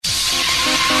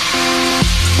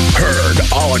Heard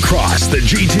all across the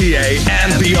GTA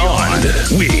and beyond.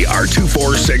 We are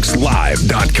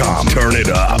 246live.com. Turn it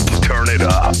up. Turn it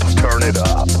up. Turn it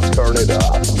up. Turn it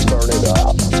up. Turn it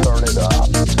up. Turn it up.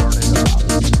 Turn it up.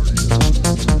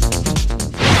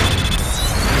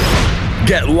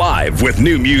 Get live with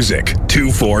new music.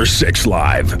 246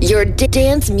 Live. Your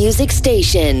dance music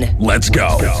station. Let's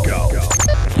go.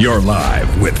 You're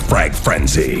live with Frank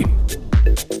Frenzy.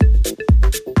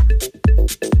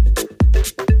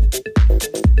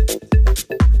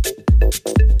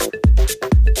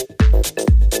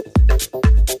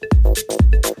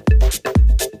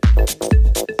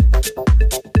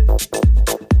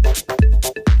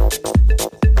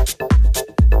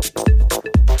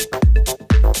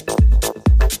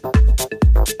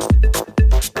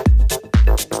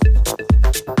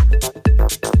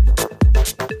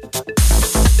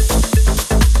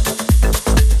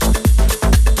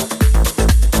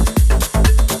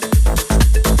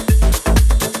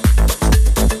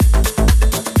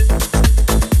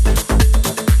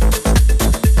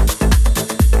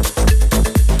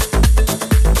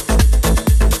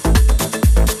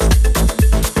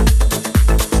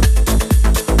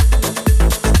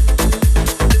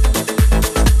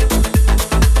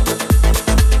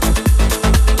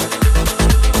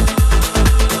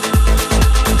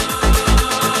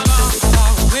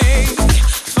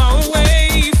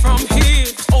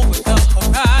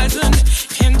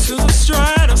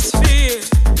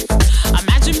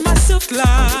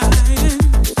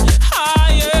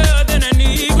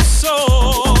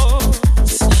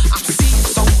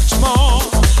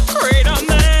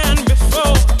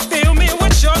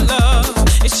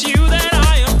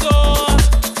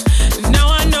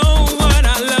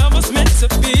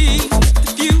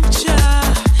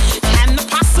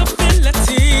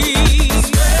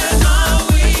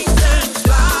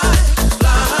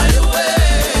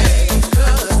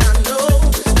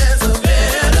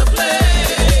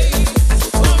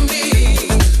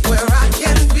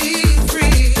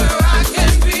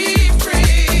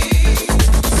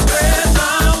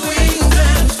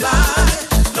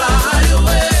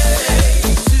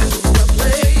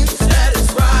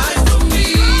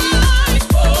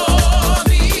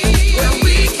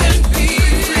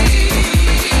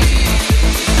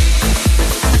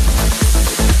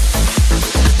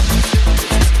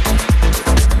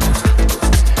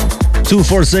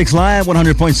 .46 Live,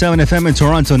 100.7 FM in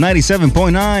Toronto,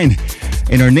 97.9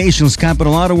 in our nation's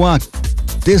capital, Ottawa.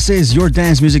 This is your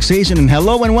dance music station, and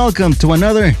hello and welcome to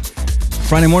another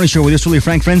Friday morning show with yours truly,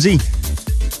 Frank Frenzy.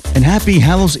 And happy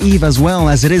Hallows Eve as well,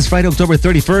 as it is Friday, October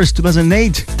 31st,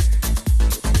 2008.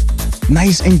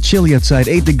 Nice and chilly outside,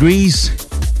 8 degrees.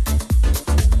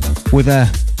 With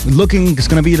it's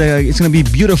gonna be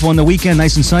beautiful on the weekend,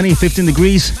 nice and sunny, 15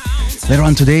 degrees. Later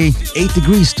on today, 8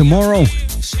 degrees tomorrow.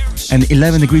 And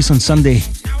 11 degrees on Sunday.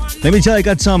 Let me tell you, I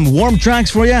got some warm tracks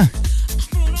for you.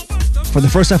 For the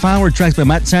first half hour, tracks by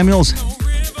Matt Samuels,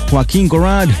 Joaquin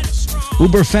Gorad,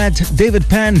 Uber Fat, David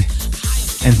Penn,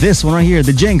 and this one right here,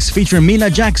 The Jinx, featuring Mina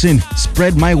Jackson,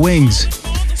 Spread My Wings.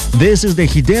 This is the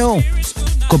Hideo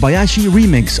Kobayashi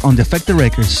remix on Defector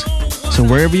Records. So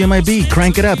wherever you might be,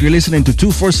 crank it up. You're listening to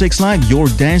 246 Live, your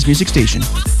dance music station.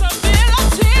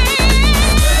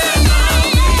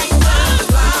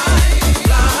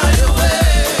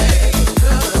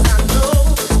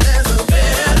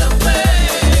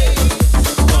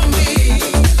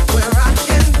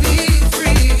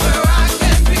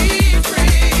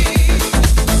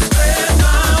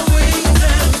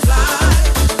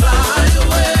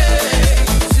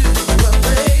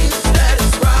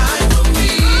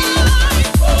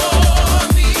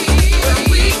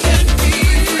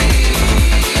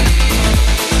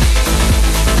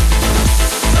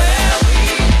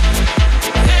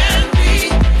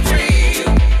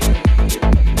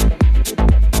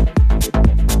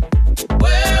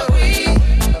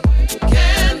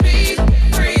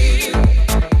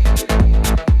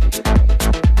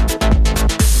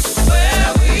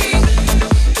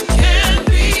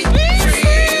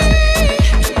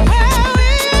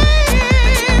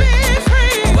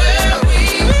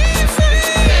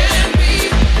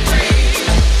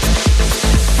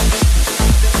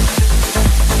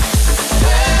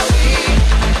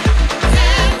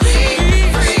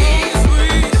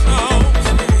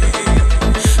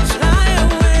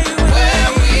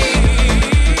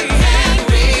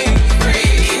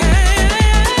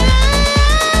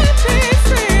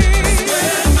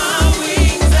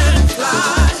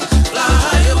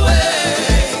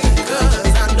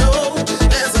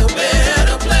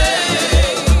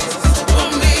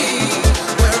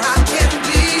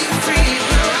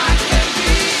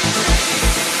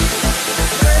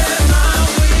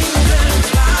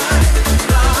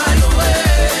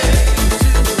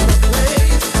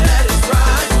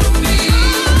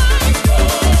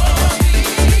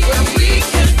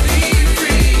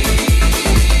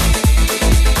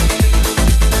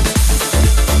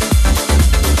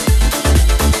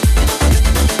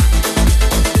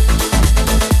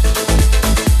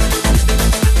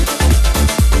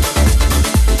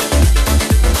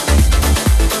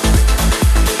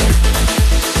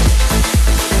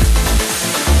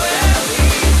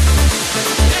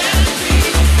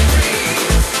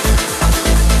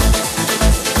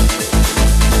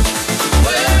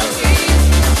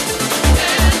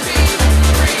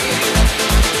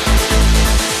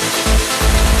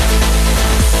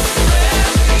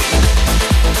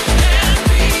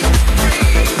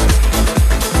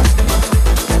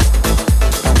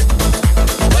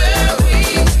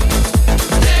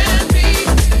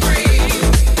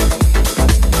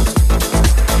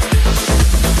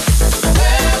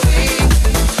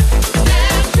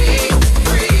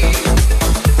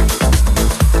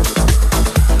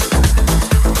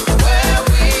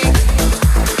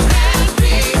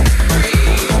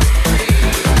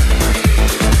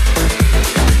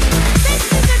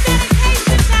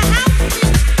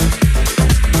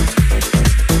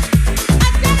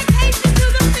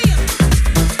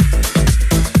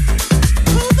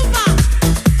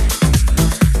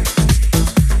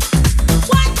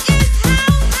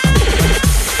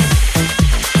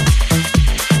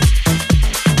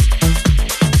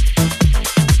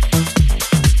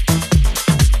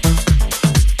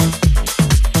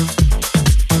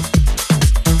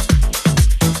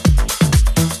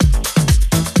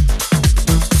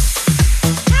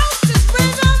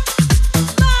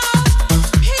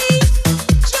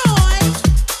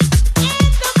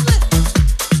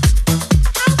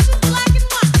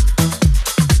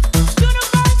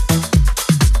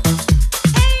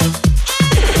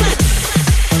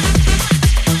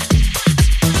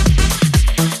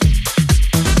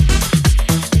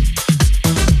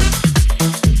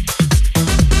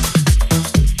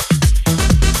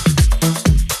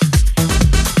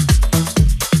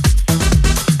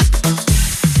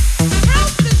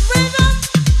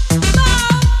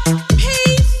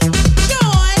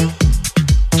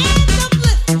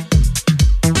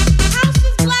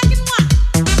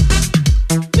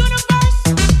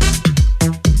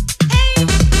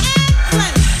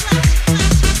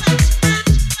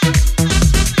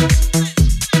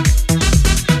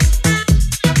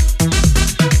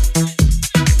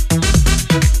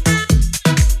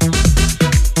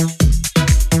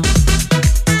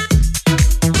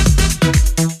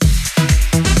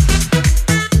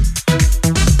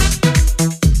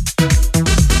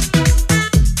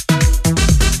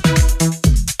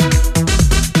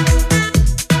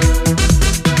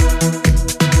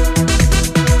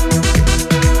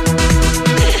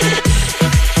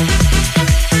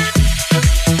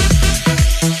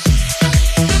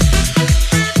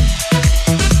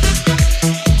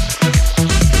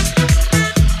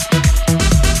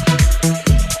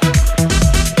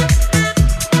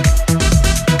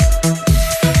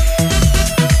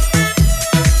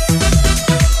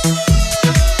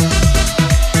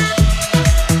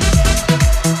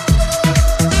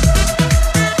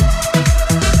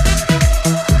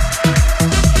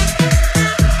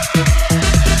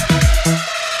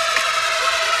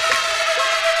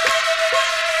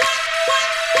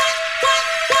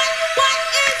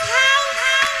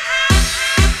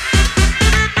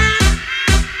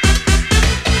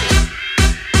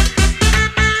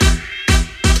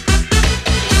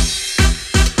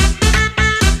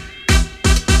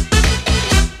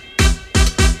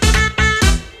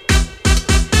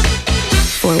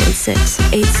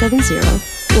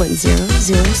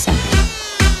 570-1007.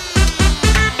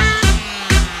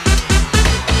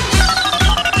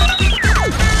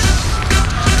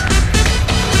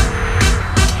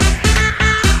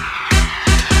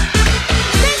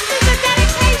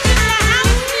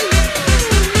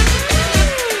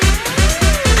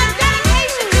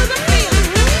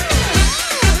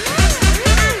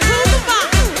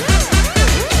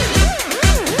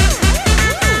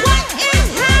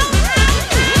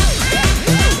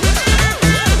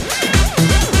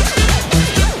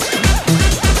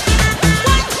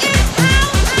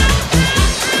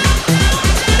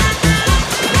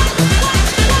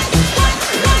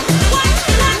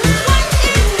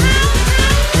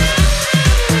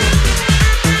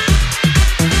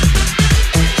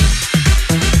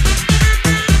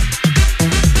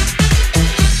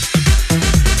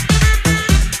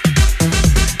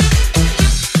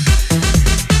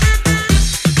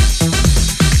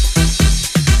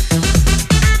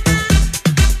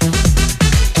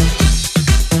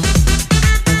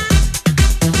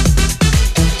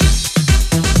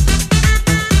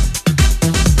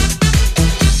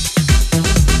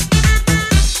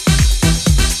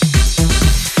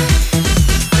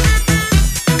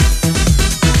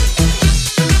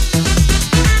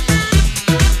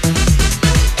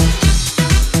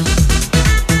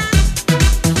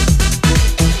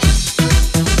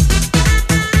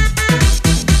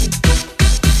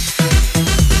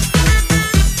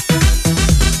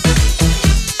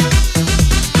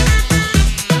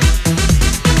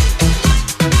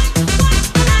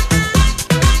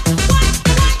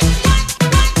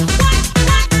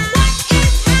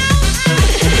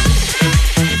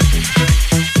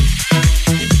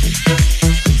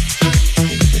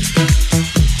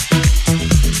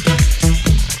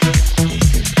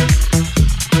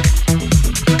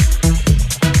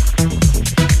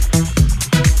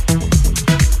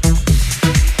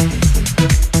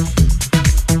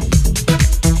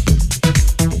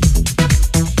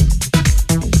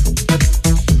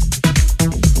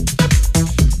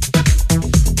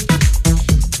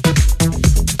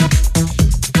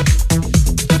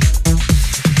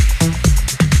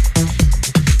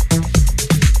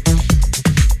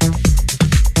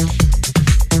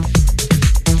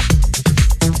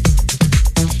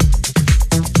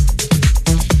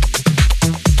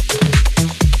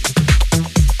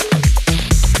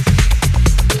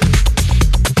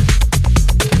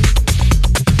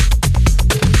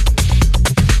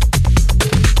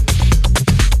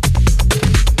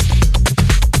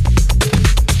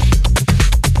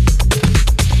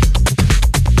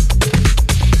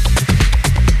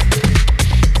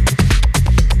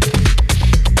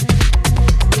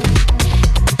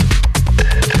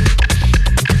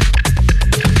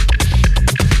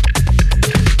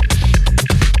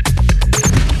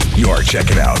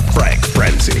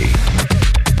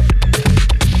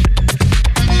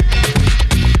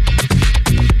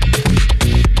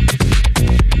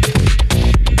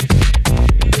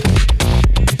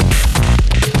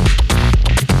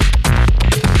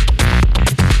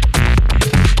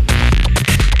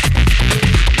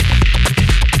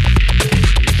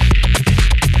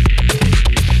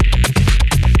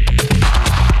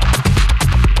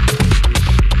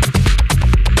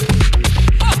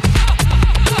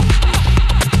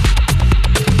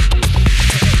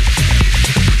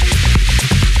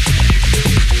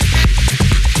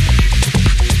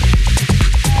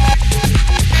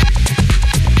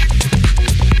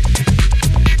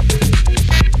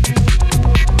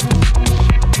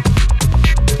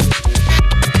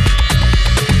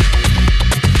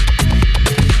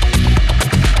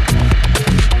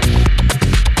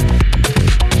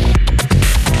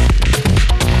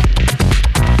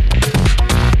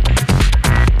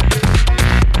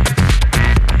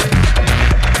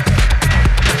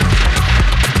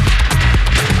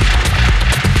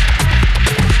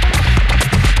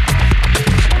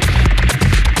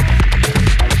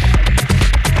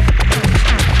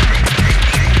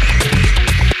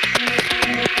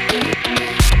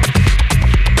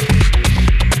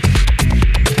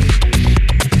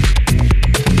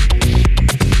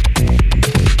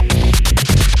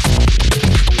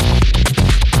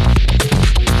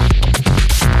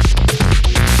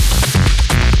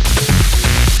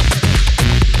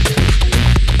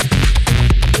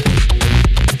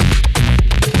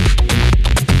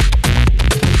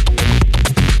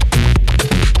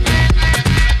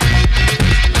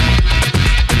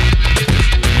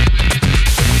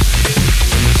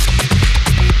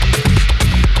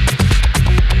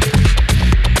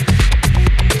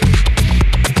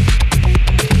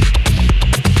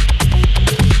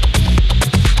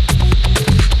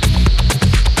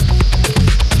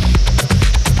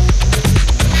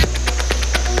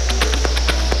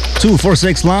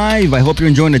 246 Live. I hope you're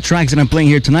enjoying the tracks that I'm playing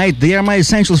here tonight. They are my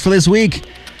essentials for this week.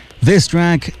 This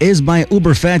track is by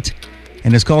Uberfett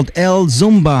and it's called El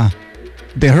Zumba.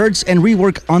 The Hertz and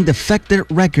rework on Defected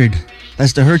record.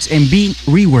 That's the Hertz and B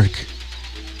rework.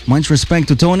 Much respect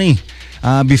to Tony.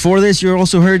 Before this, you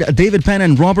also heard David Penn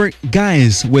and Robert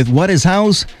Guys with What Is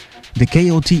House, the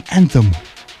KOT anthem,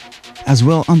 as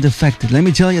well on Defected. Let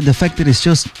me tell you, Defected is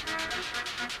just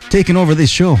taking over this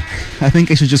show. I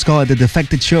think I should just call it the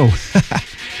Defected Show.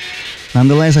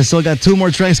 Nonetheless, I still got two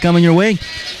more tracks coming your way.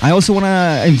 I also want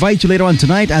to invite you later on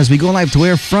tonight as we go live to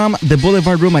air from the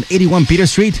Boulevard Room at 81 Peter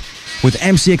Street with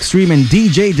MC Extreme and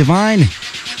DJ Divine.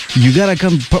 You gotta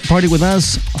come party with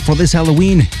us for this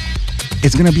Halloween.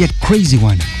 It's gonna be a crazy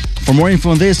one. For more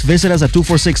info on this, visit us at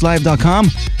 246live.com.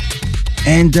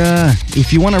 And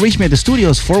if you want to reach me at the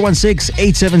studios,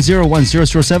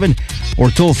 416-870-1007 or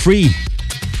toll free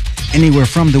anywhere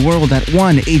from the world at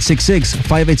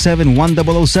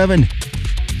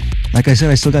 1-866-587-1007. Like I said,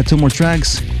 I still got two more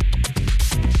tracks.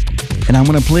 And I'm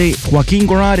going to play Joaquin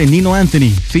Gorad and Nino Anthony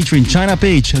featuring China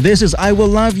Page. This is I Will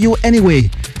Love You Anyway,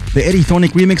 the Eddie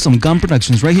Thonic remix on Gun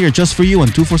Productions, right here just for you on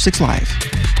 246 Live.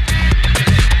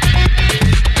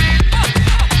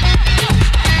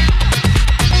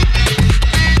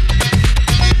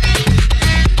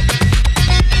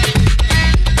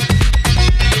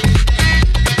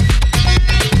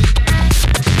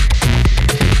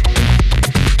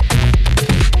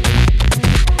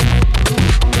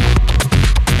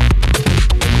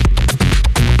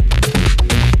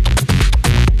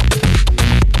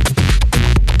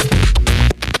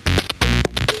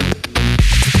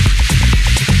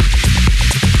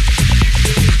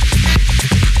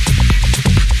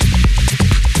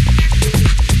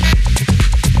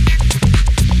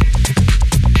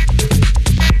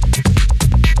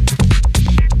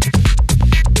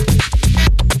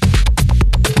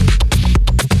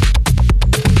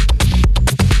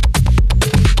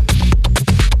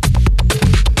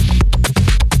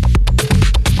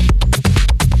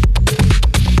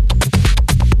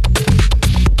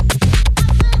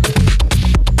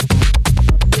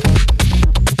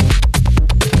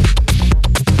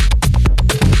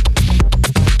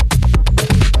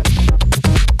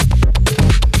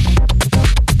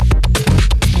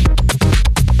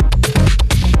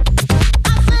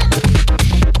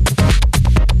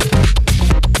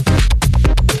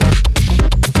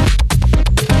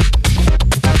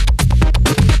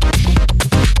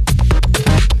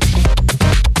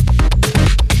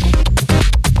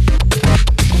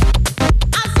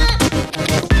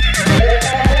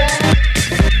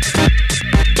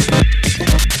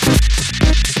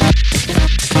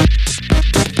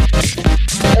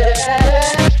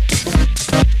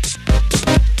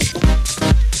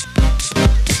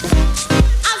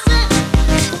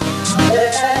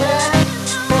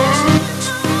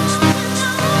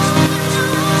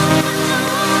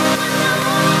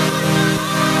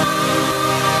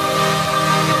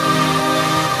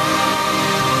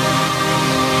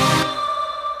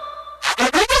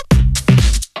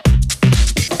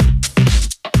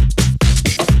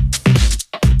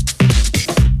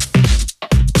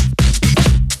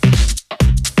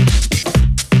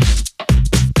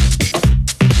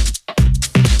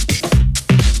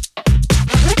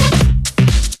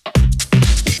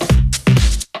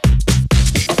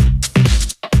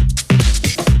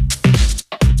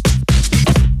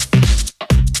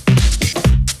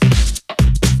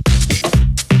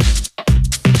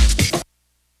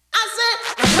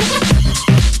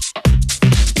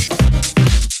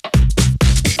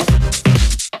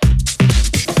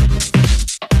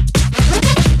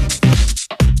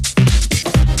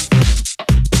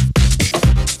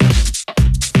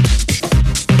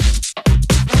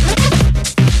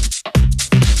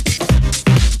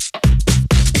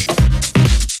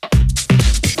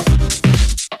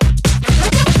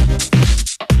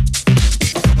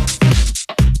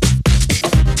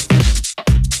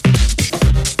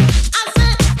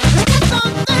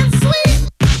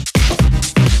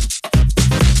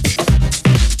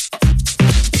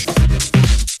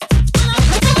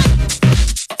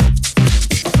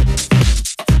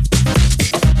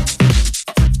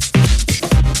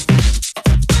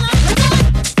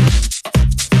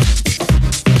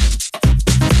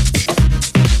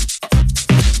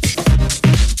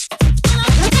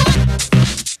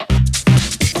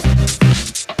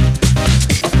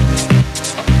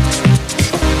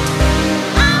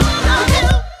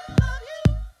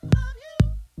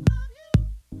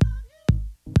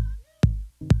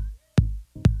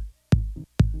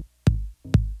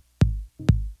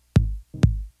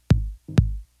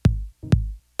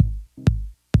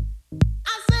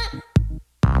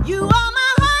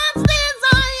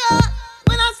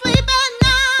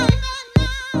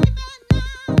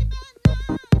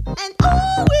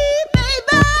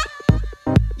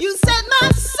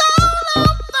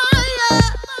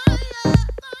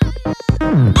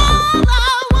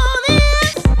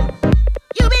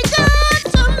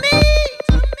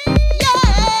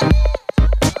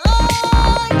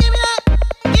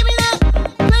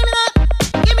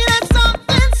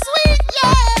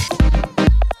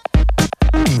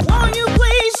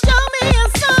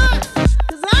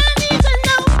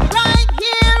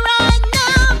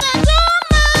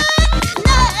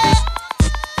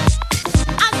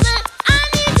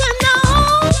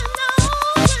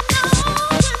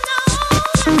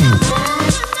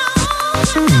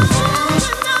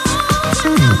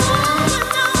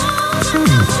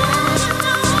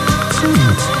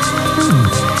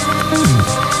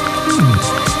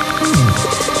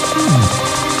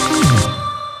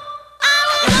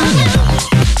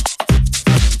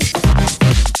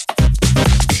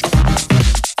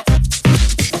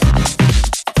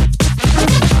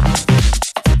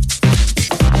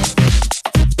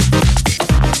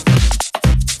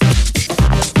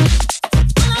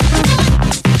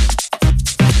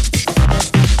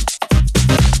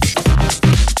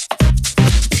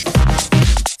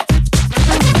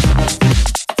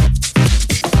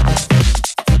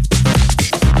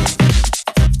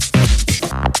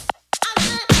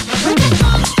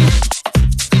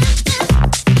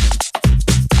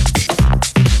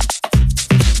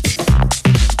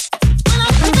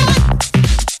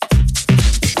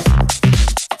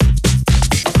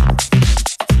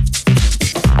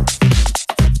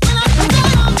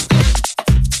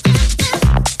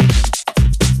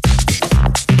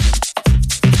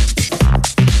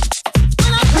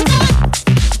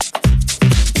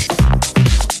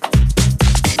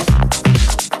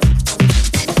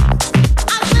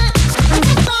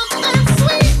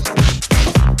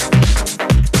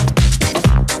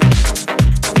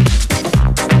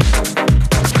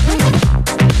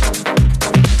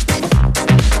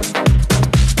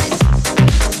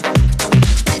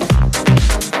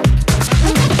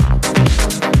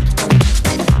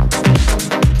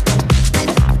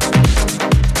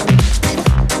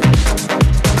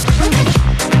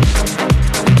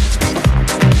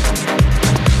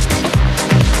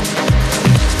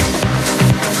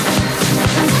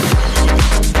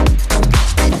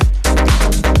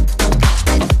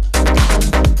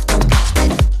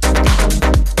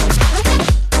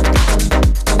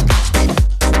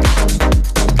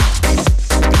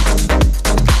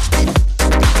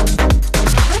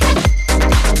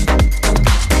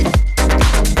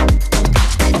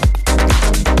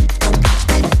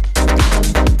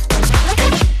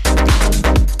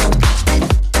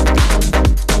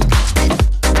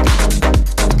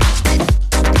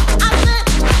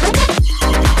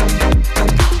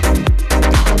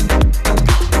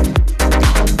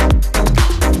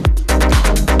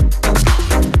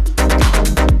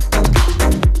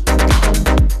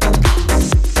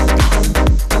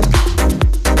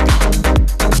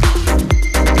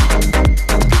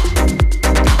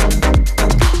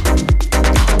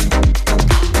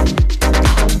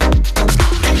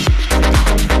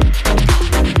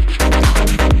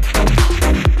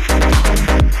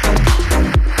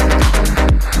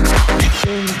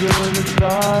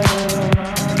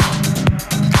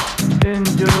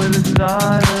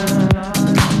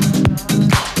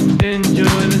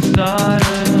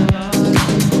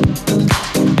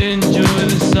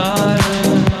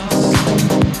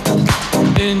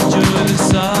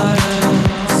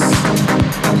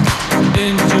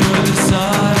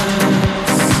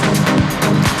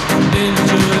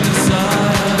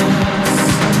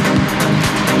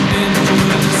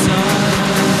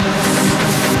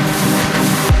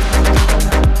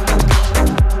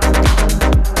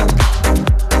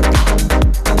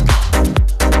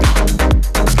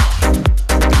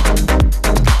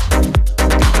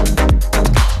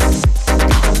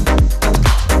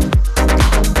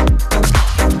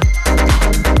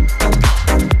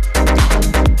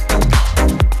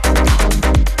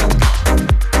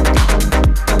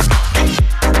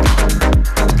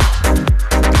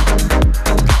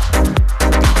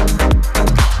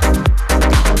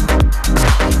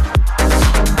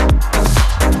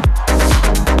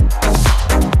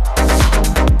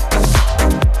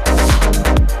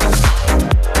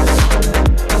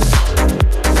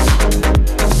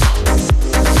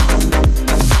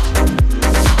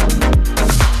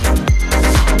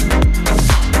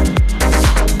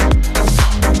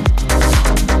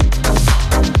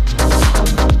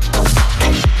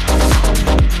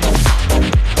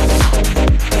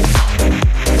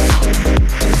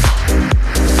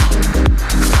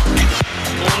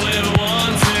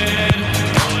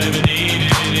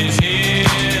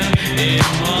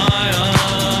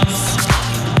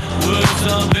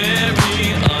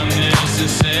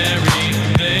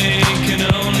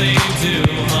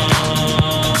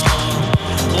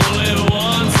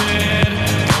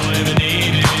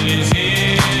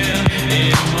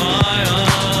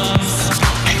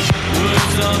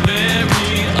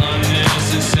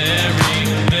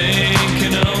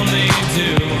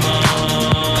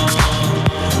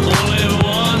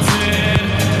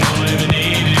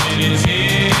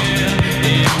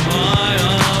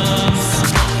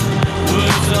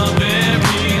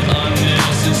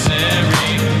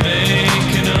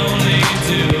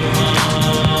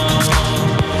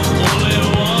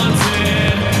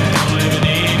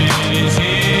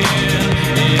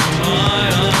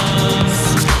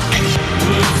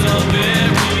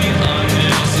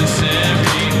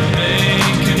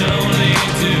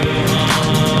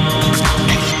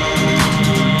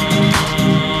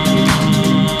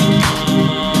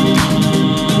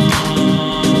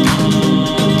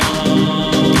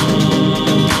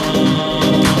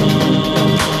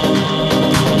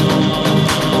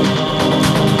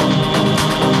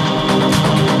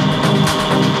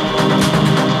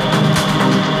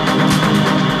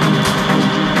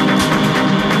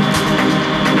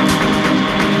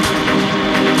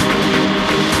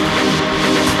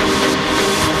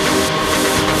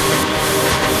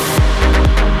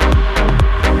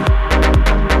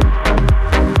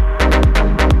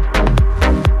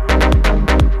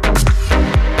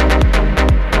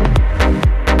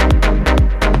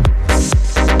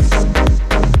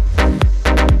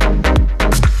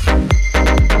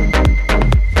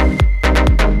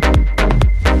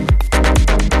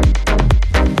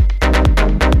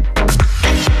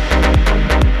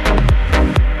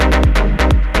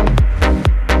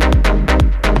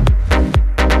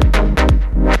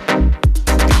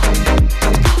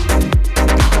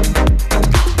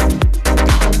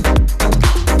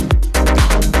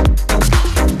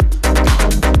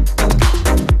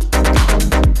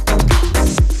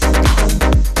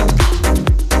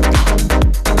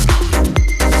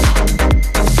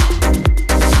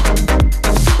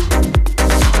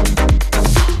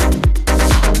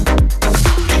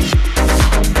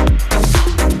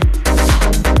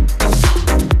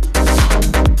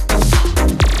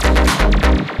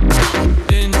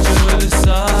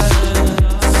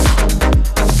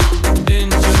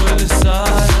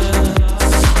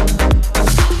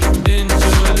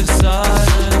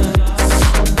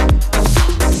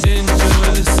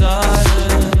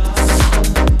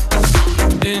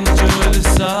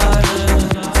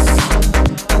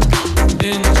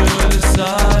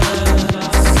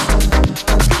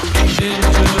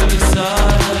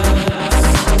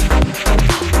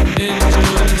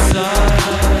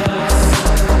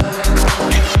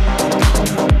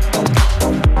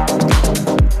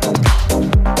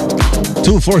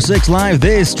 246 Live.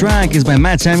 This track is by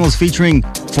Matt Samuels featuring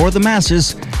For the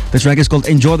Masses. The track is called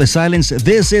Enjoy the Silence.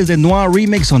 This is the Noir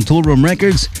remix on Tool Room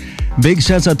Records. Big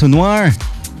shouts out to Noir.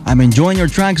 I'm enjoying your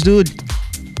tracks, dude.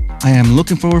 I am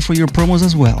looking forward for your promos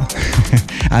as well,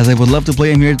 as I would love to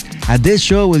play them here at this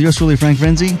show with yours truly, Frank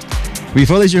Frenzy.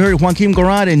 Before this, you heard Joaquin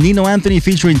Gorat and Nino Anthony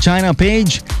featuring China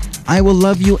Page. I Will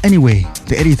Love You Anyway,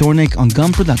 the Eddie Thornick on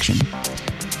Gum Production.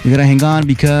 You gotta hang on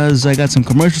because I got some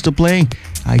commercials to play.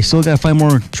 I still got 5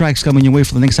 more tracks coming your way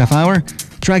for the next half hour.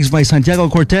 Tracks by Santiago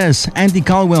Cortez, Andy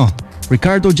Caldwell,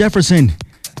 Ricardo Jefferson,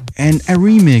 and a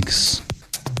remix,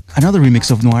 another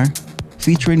remix of Noir,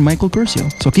 featuring Michael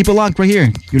Curcio. So keep it locked right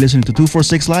here. You're listening to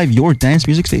 246 Live, your dance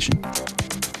music station.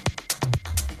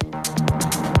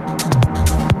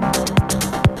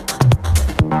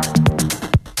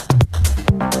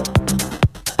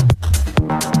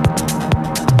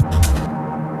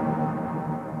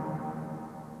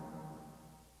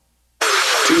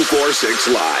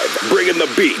 Live, bringing the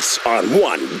beats on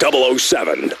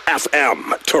 1007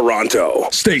 FM, Toronto.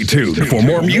 Stay tuned for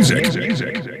more music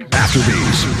after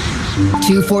these.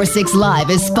 246 Live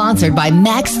is sponsored by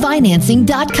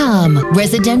MaxFinancing.com.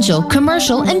 Residential,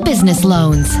 commercial, and business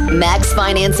loans.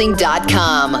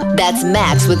 MaxFinancing.com. That's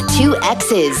Max with 2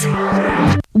 X's.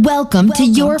 Welcome to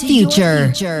your future.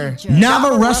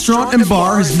 Nava Restaurant and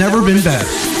Bar has never been better.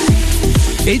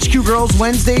 HQ Girls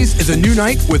Wednesdays is a new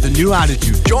night with a new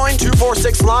attitude. Join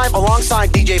 246 Live alongside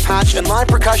DJ Patch and live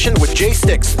percussion with Jay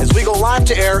Sticks as we go live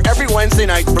to air every Wednesday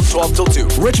night from 12 till 2.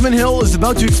 Richmond Hill is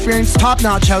about to experience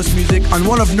top-notch house music on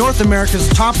one of North America's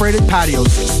top-rated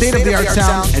patios, state-of-the-art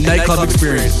sound and nightclub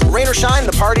experience. Rain or shine,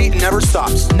 the party never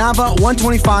stops. Nava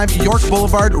 125 York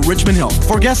Boulevard, Richmond Hill.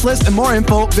 For guest list and more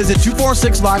info, visit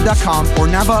 246live.com or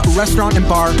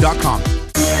navarestaurantandbar.com.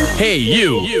 Hey,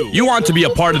 you want to be a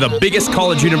part of the biggest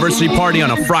college university party on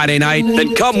a Friday night?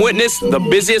 Then come witness the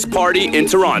busiest party in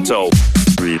Toronto.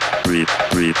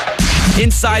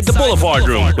 Inside the Boulevard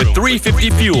Room with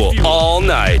 350 Fuel all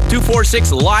night.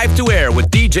 246 live to air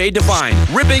with DJ Divine,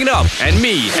 ripping it up, and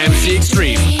me, MC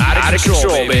Extreme. Out of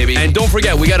control, baby. And don't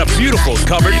forget, we got a beautiful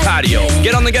covered patio.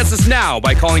 Get on the guest list now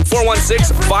by calling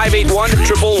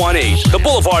 416-581-1118. The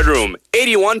Boulevard Room,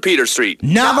 81 Peter Street.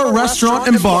 Nava Restaurant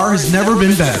and Bar has never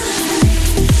been better.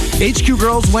 HQ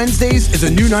Girls Wednesdays is a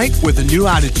new night with a new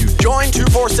attitude. Join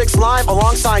 246 Live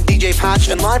alongside DJ Patch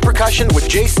and live percussion with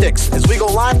Jay Sticks as we go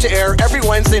live to air every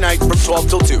Wednesday night from 12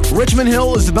 till 2. Richmond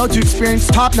Hill is about to experience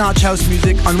top-notch house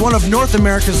music on one of North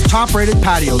America's top-rated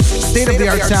patios,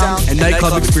 state-of-the-art sound and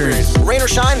nightclub experience. Rain or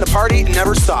shine, the party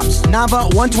never stops.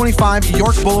 Nava 125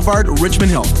 York Boulevard,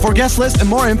 Richmond Hill. For guest list and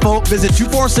more info, visit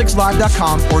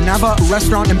 246live.com or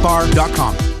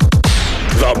navarestaurantandbar.com.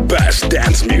 The best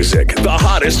dance music, the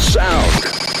hottest sound.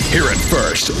 Hear it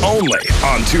first, only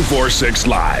on 246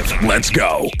 Live. Let's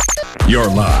go. You're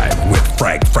live with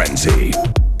Frank Frenzy.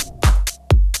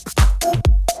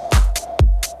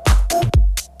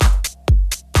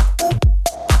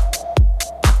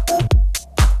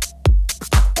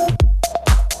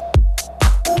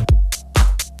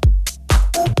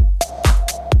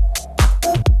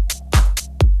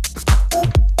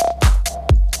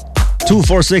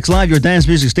 246 Live, your dance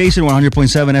music station, 100.7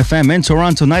 FM in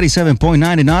Toronto,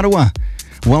 97.9 in Ottawa.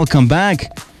 Welcome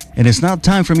back. And it's now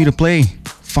time for me to play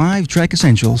 5 track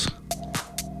essentials.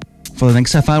 For the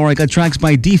next half hour, I got tracks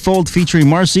by Default featuring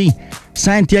Marcy,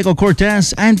 Santiago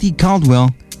Cortez, Andy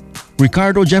Caldwell,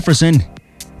 Ricardo Jefferson.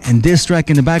 And this track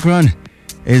in the background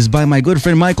is by my good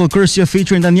friend Michael Curcio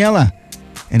featuring Daniela.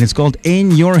 And it's called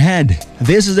In Your Head.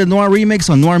 This is the Noir remix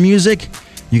on Noir Music.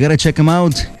 You gotta check them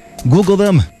out. Google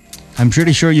them. I'm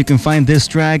pretty sure you can find this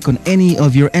track on any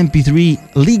of your MP3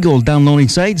 legal downloading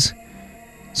sites.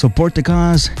 Support the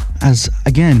cause. As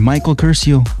again, Michael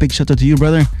Curcio, big shout out to you,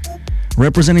 brother.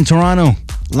 Representing Toronto,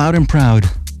 loud and proud.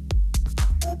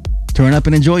 Turn up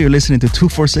and enjoy. You're listening to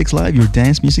 246 Live, your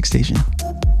dance music station.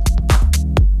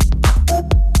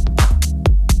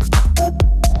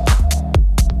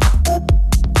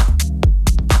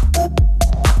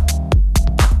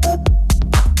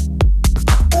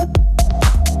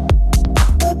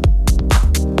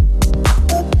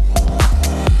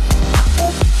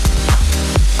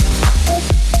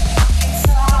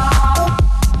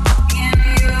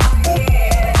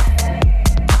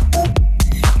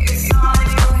 'Cause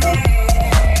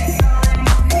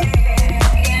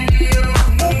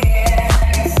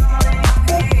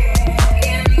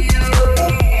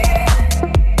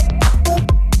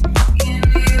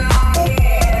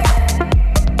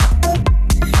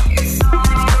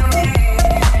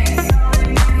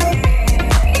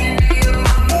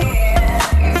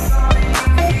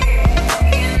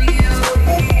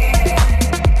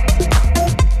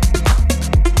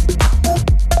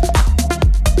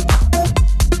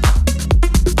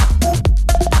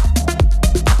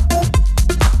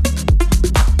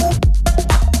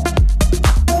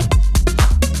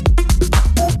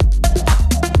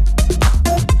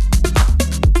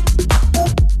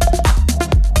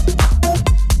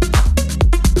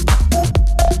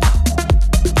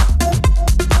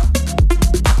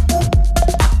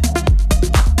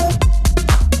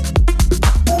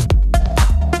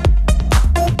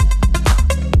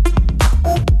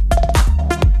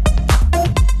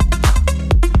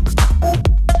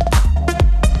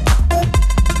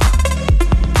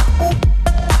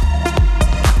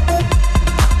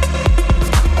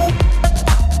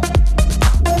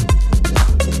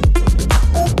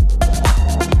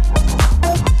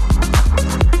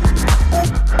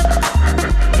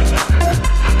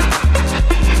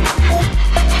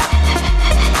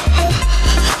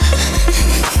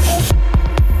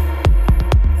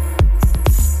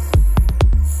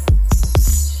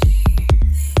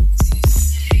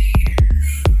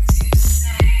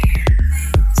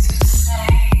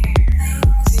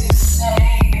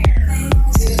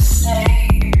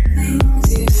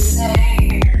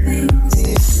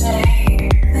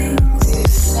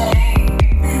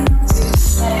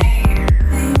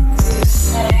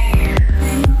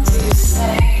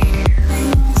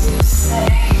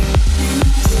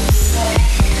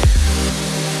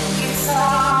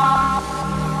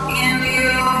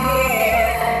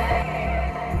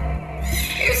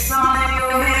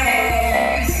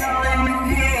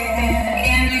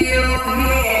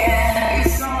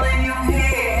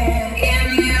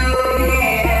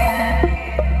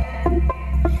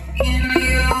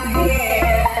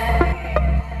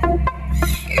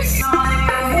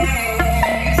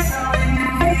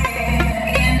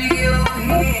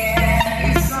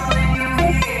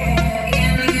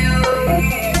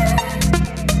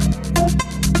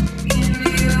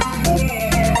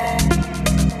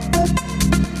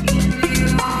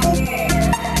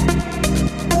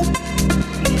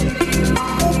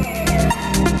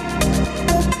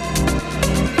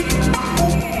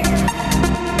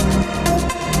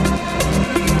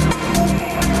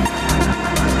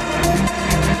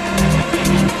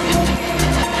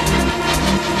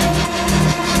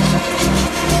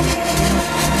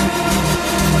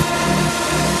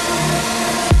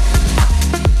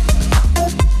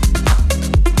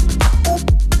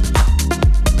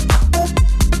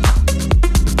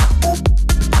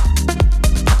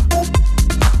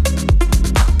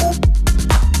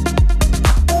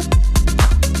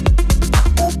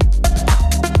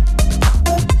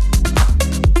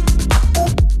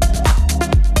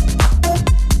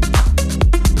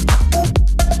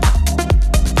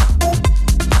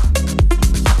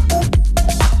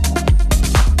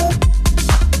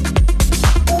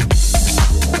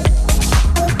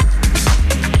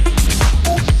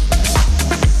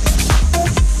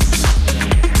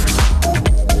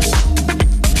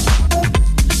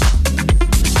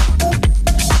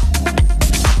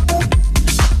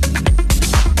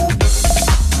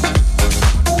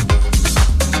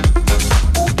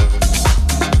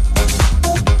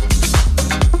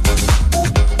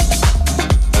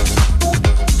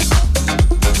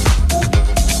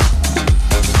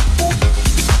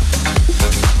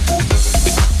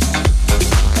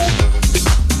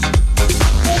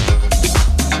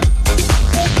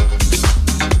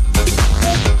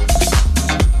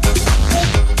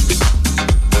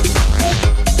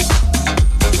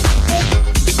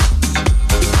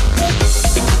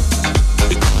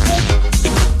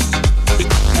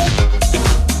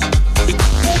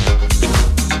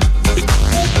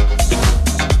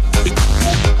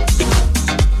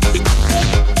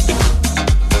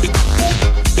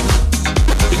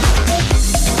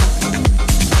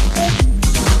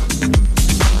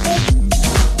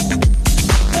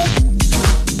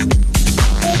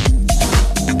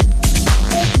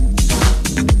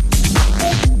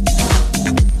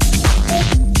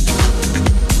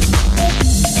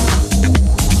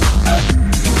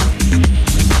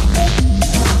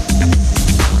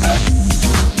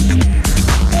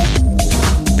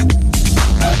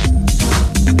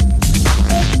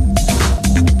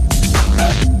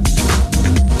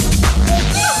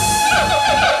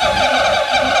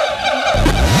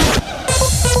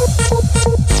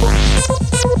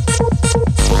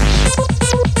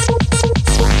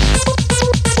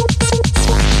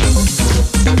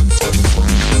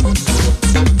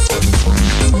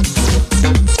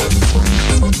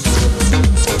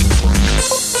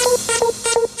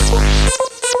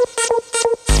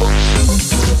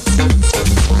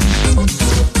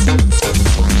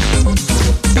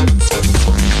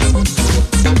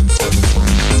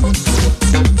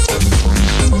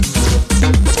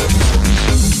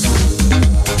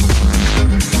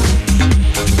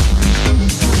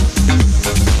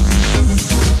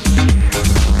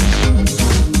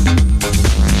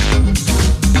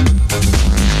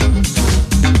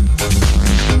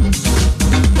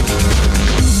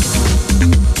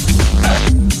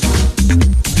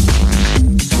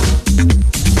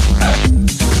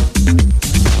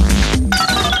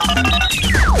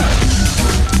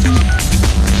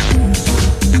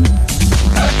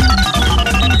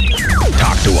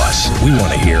We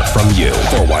want to hear from you.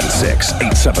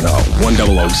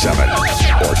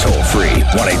 416-870-1007 or toll free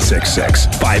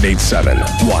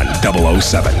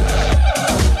 1-866-587-1007.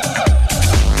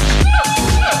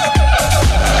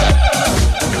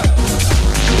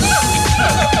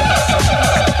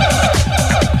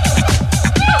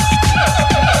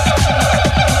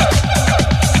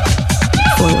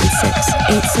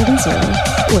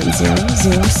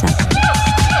 $416-870-1007.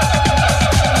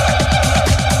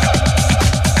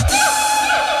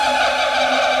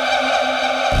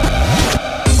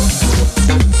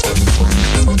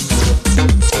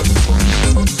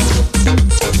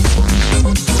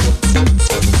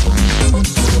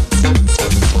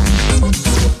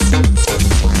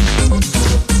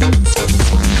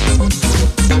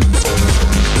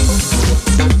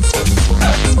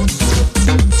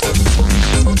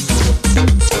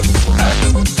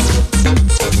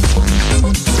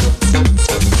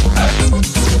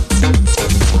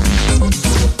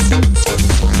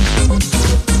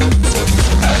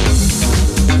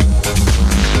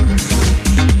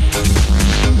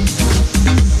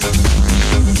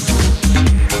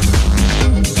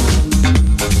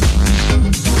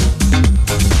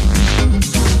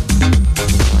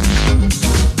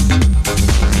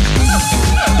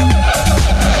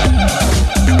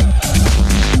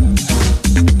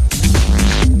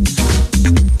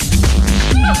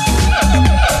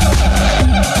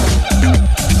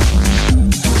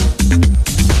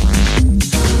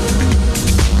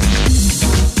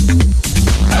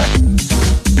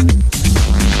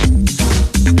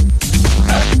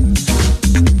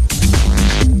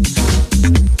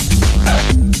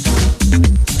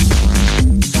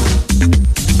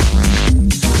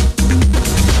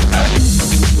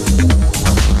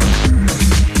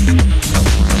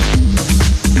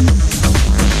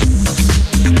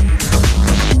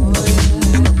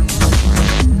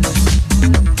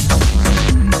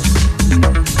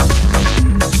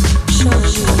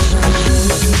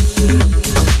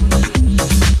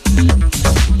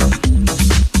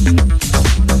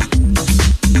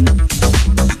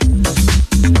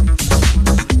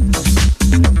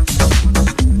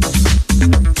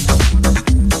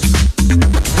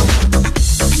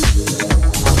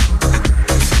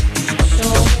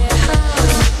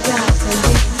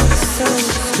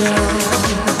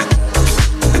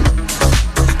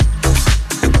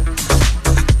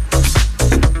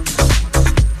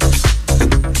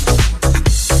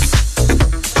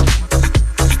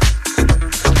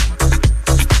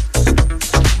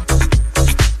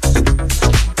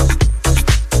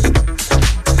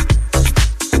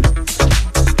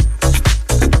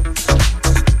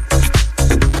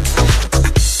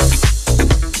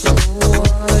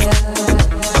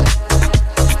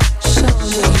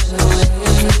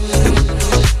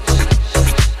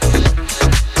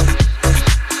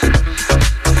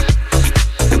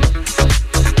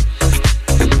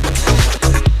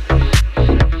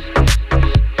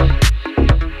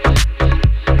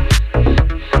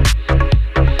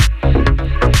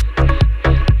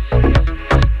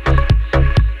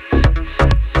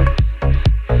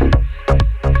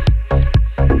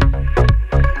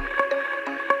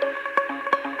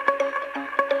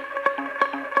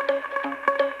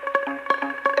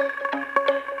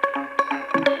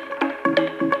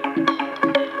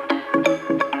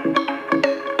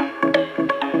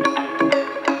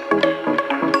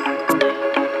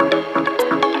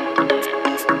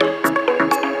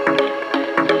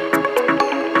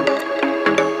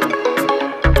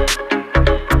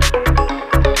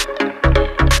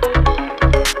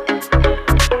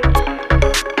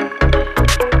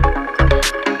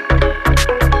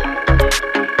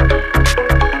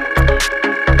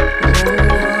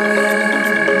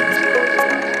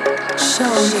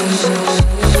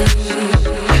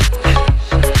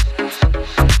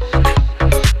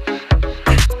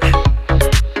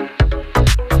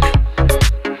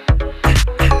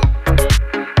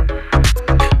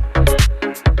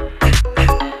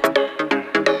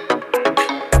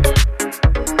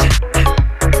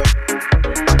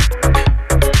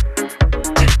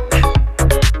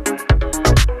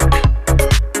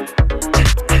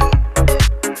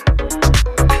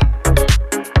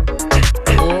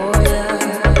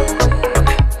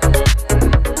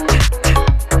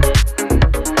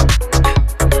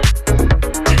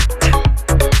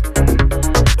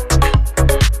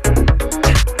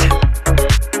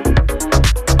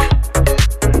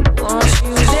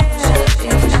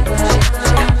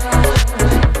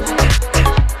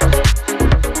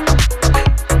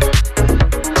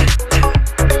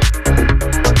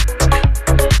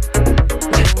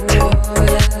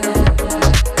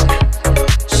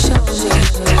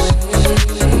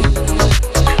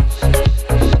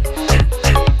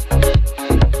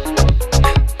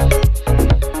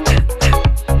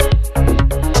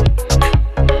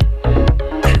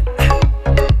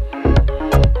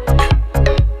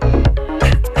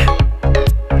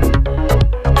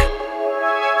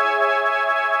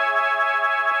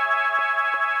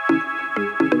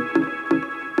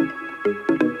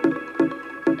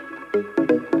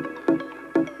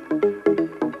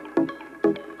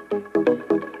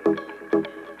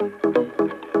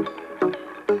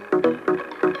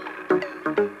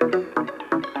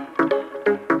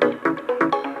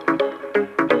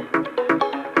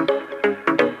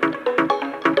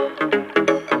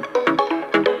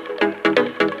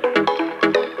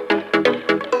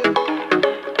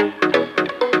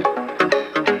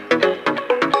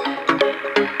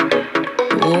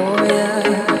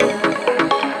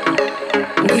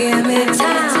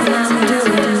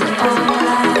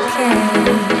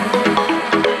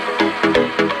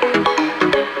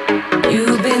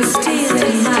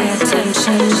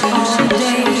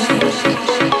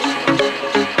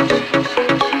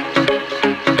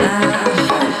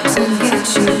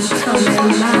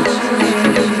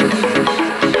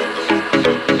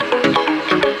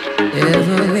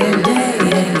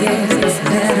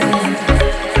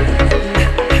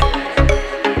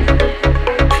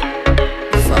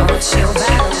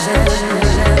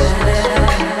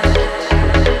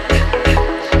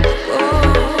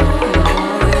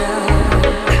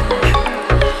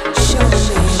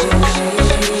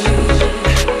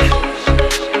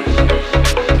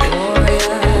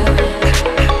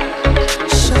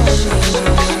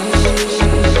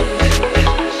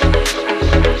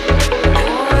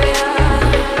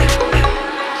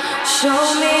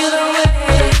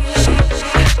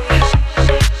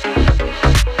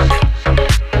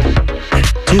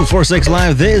 246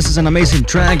 Live. This is an amazing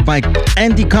track by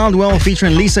Andy Caldwell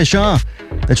featuring Lisa Shaw.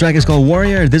 The track is called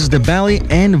Warrior. This is the Bally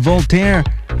and Voltaire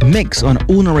mix on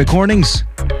Uno Recordings.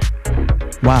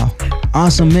 Wow.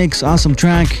 Awesome mix, awesome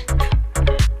track.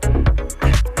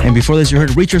 And before this, you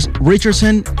heard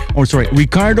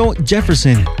Ricardo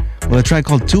Jefferson with a track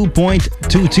called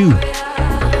 2.22.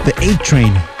 The 8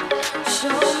 Train.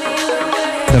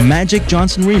 The Magic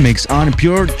Johnson remix on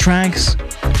Pure Tracks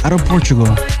out of Portugal.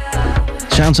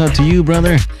 Shouts out to you,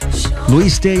 brother.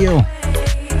 Luis Tello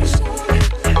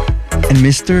and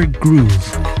Mr. Groove.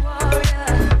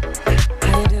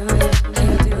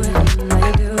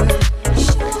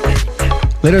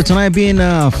 Later tonight, being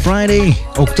Friday,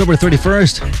 October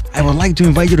 31st, I would like to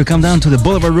invite you to come down to the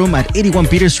Boulevard Room at 81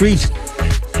 Peter Street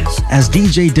as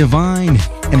DJ Divine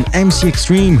and MC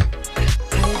Extreme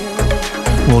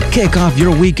will kick off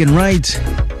your weekend right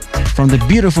from the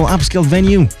beautiful upscale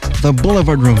venue, the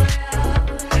Boulevard Room.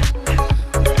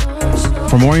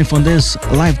 For more info on this,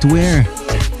 live to air,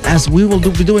 as we will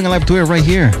be doing a live to air right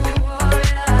here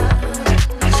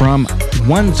from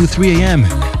 1 to 3 a.m.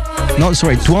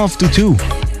 12 to 2.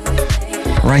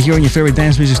 Right here on your favorite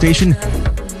dance music station.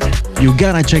 You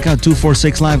gotta check out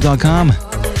 246live.com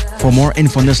for more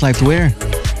info on this live to air,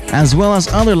 as well as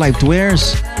other live to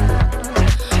airs,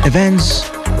 events.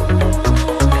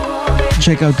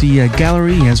 Check out the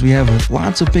gallery as we have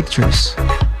lots of pictures.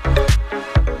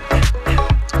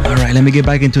 Alright, let me get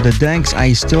back into the decks.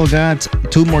 I still got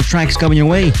 2 more tracks coming your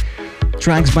way.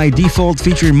 Tracks by Default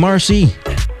featuring Marcy.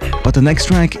 But the next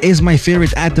track is my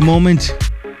favorite at the moment.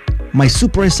 My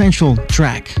super essential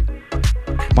track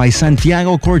by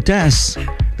Santiago Cortez.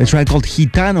 The track called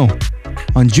Gitano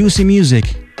on Juicy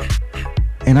Music.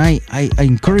 And I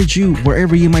encourage you,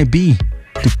 wherever you might be,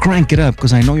 to crank it up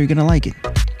because I know you're gonna like it.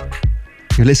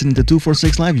 You're listening to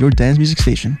 246 Live, your dance music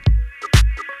station.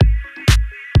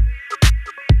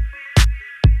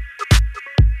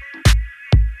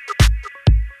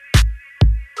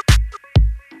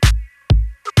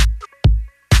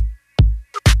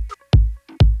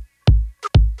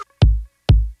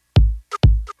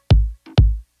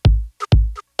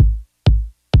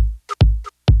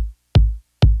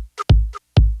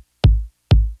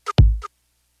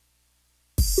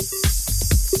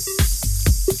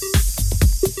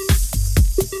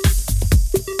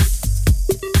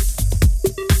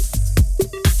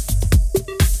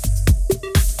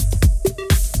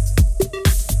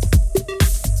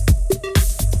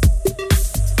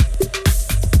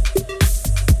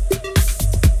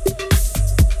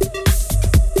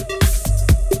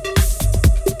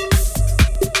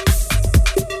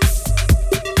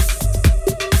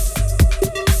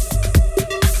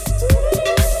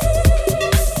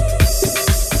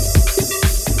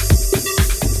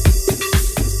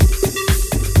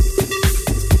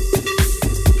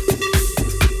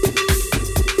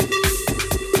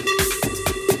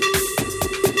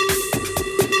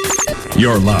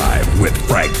 You're live with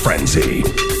Frank Frenzy.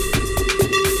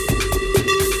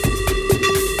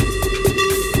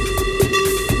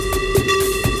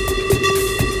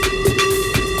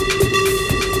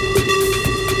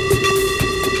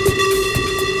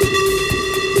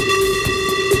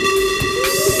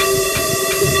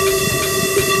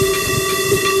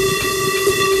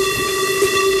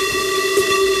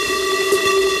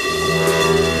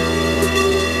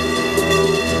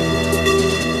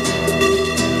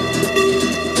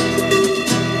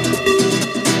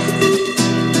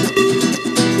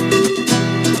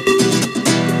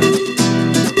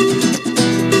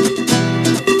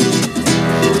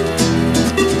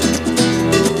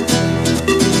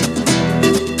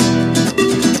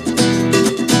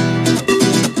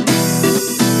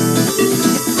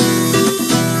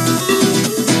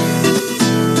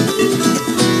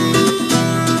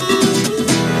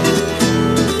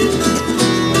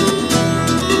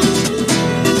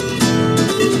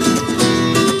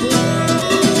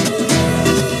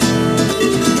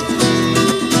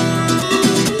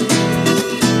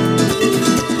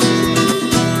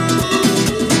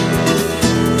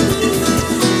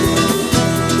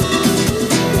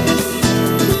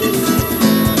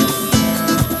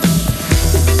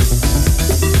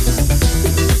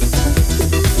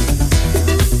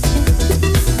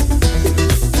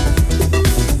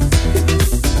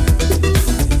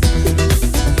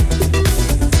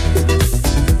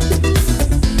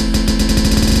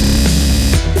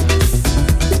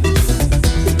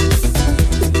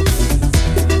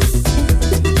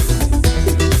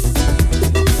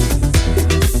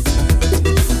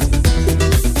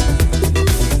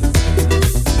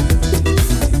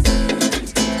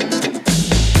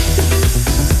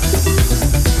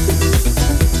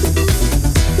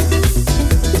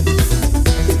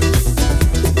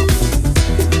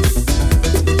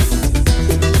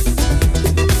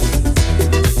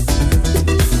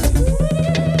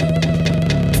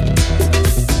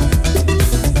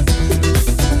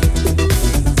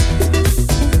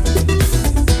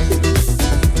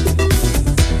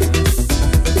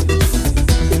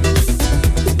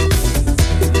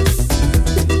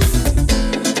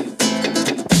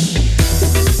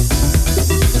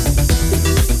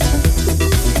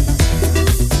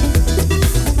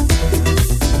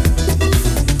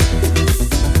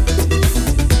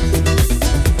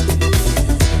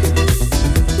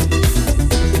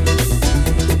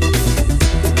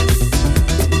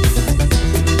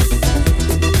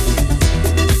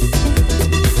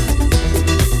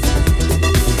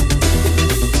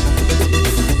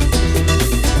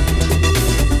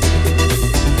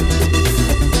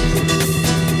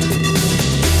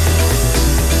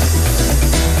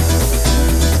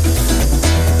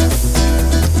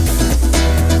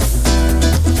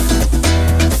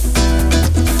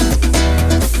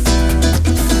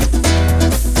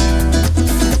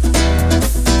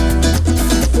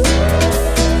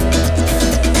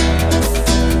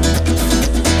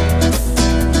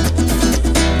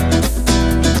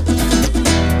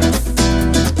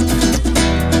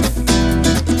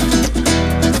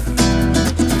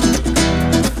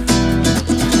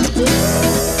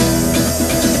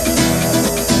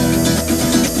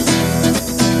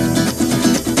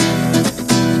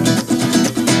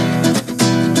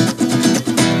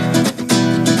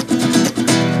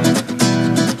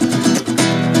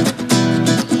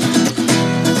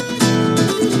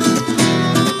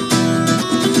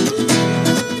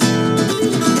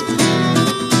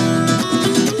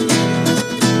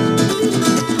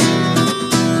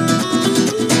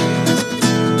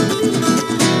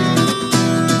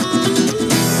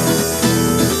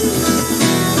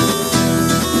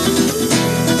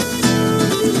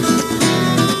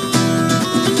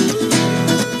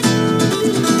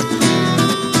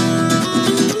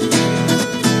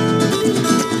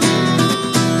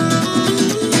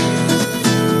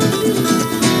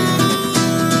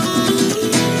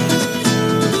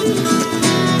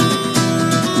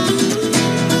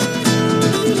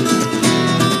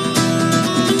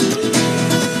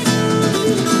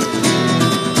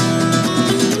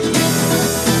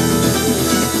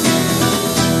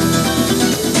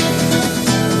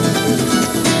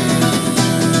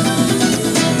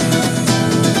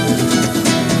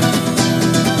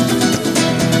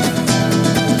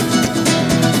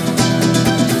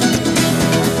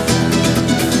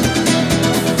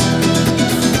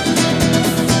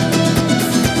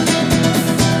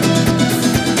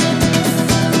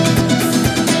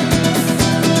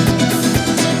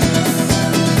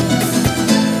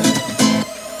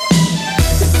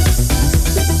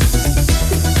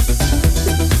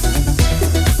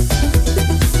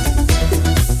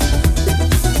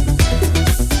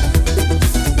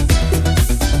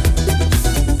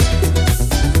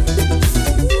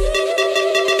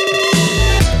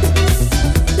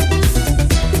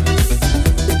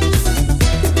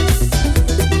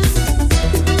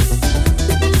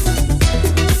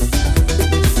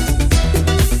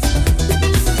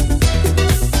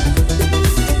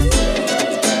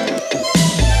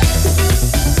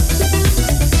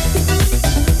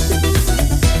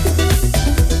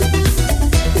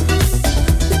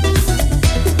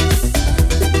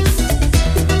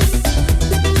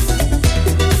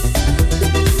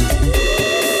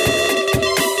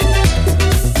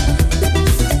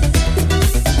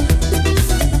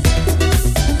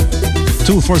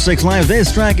 246 Live.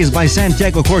 This track is by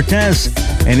Santiago Cortez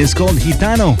and it's called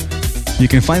Gitano. You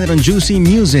can find it on Juicy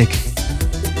Music.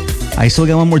 I still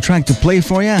got one more track to play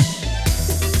for you,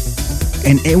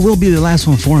 and it will be the last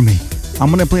one for me. I'm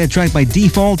gonna play a track by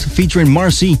Default featuring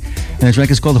Marcy, and the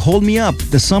track is called Hold Me Up,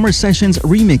 the Summer Sessions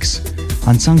remix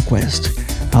on Sunquest.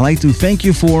 I'd like to thank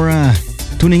you for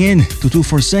tuning in to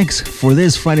 246 for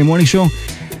this Friday morning show,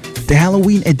 the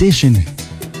Halloween edition.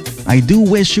 I do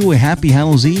wish you a happy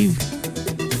Hallows Eve.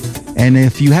 And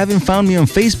if you haven't found me on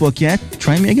Facebook yet,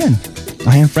 try me again.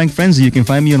 I am Frank Frenzy. You can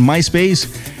find me on MySpace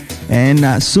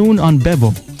and soon on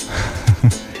Bebo.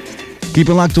 Keep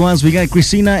it locked to us. We got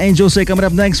Christina and Jose coming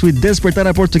up next with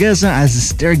Despertada Portuguesa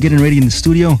as they're getting ready in the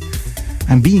studio.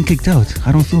 I'm being kicked out.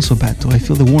 I don't feel so bad though. I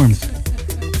feel the warmth.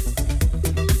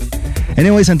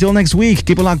 Anyways, until next week,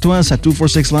 keep it locked to us at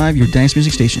 246 Live, your dance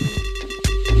music station.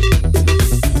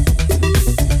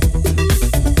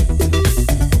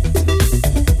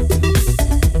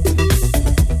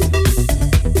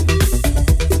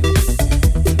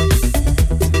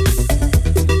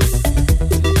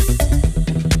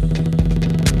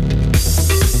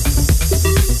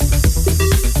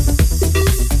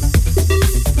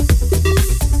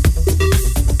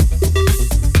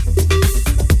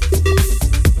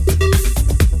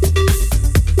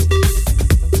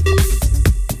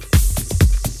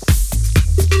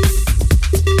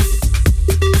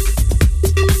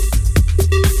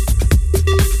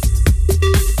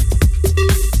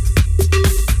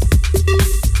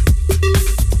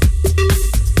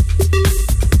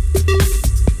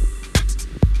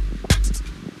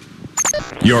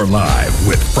 You're live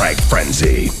with Frank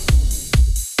Frenzy.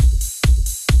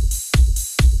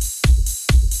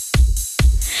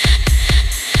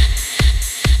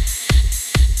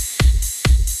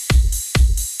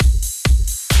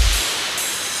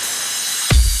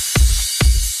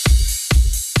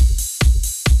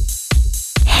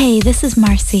 Hey, this is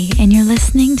Marcy, and you're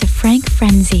listening to Frank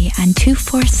Frenzy on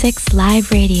 246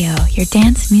 Live Radio, your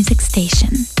dance music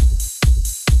station.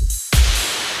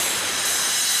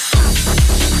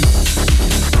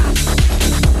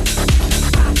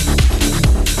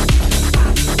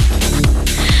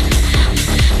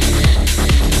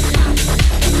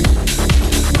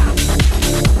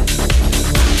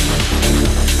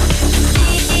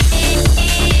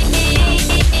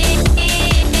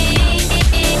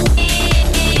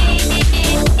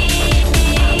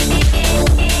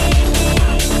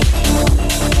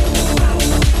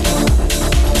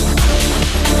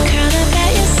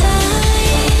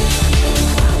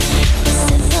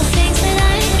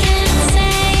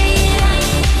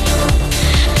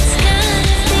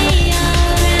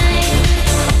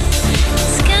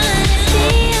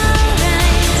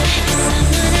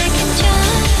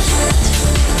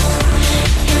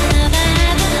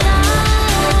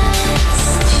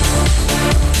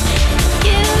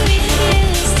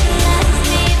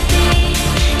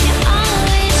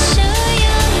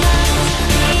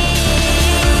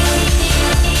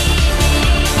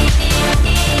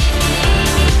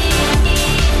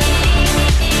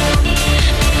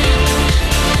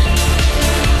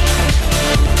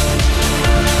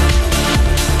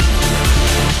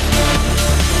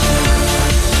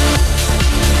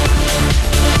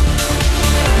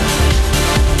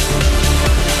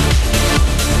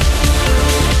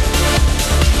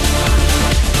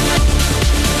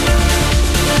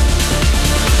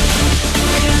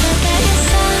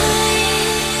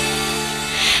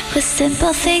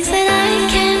 Simple things that I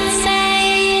can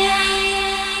say.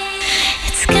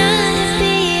 It's gonna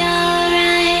be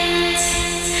alright.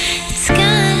 It's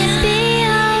gonna be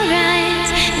alright.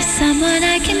 You're someone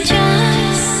I can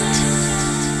trust.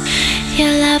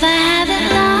 Your love I haven't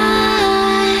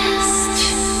lost.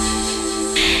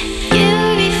 You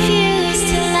refuse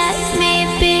to let me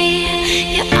be.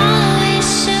 You always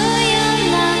show your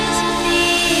love to me.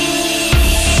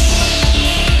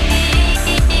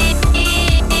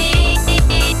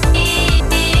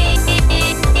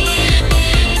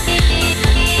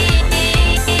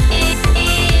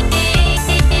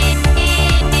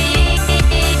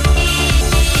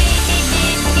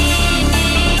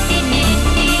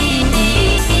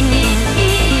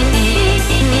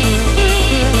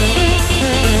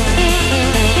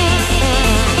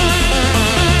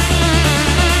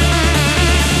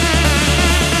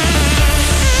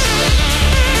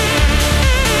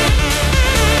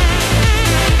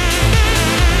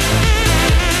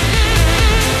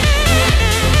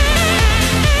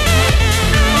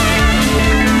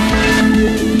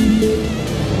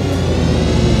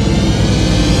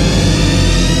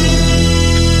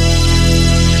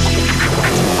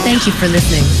 Thank you for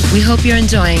listening. We hope you're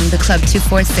enjoying the Club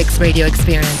 246 radio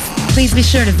experience. Please be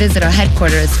sure to visit our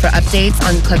headquarters for updates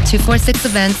on Club 246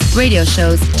 events, radio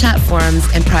shows, chat forums,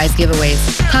 and prize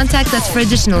giveaways. Contact us for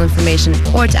additional information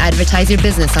or to advertise your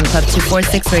business on Club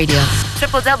 246 Radio.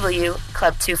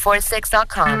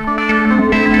 www.club246.com.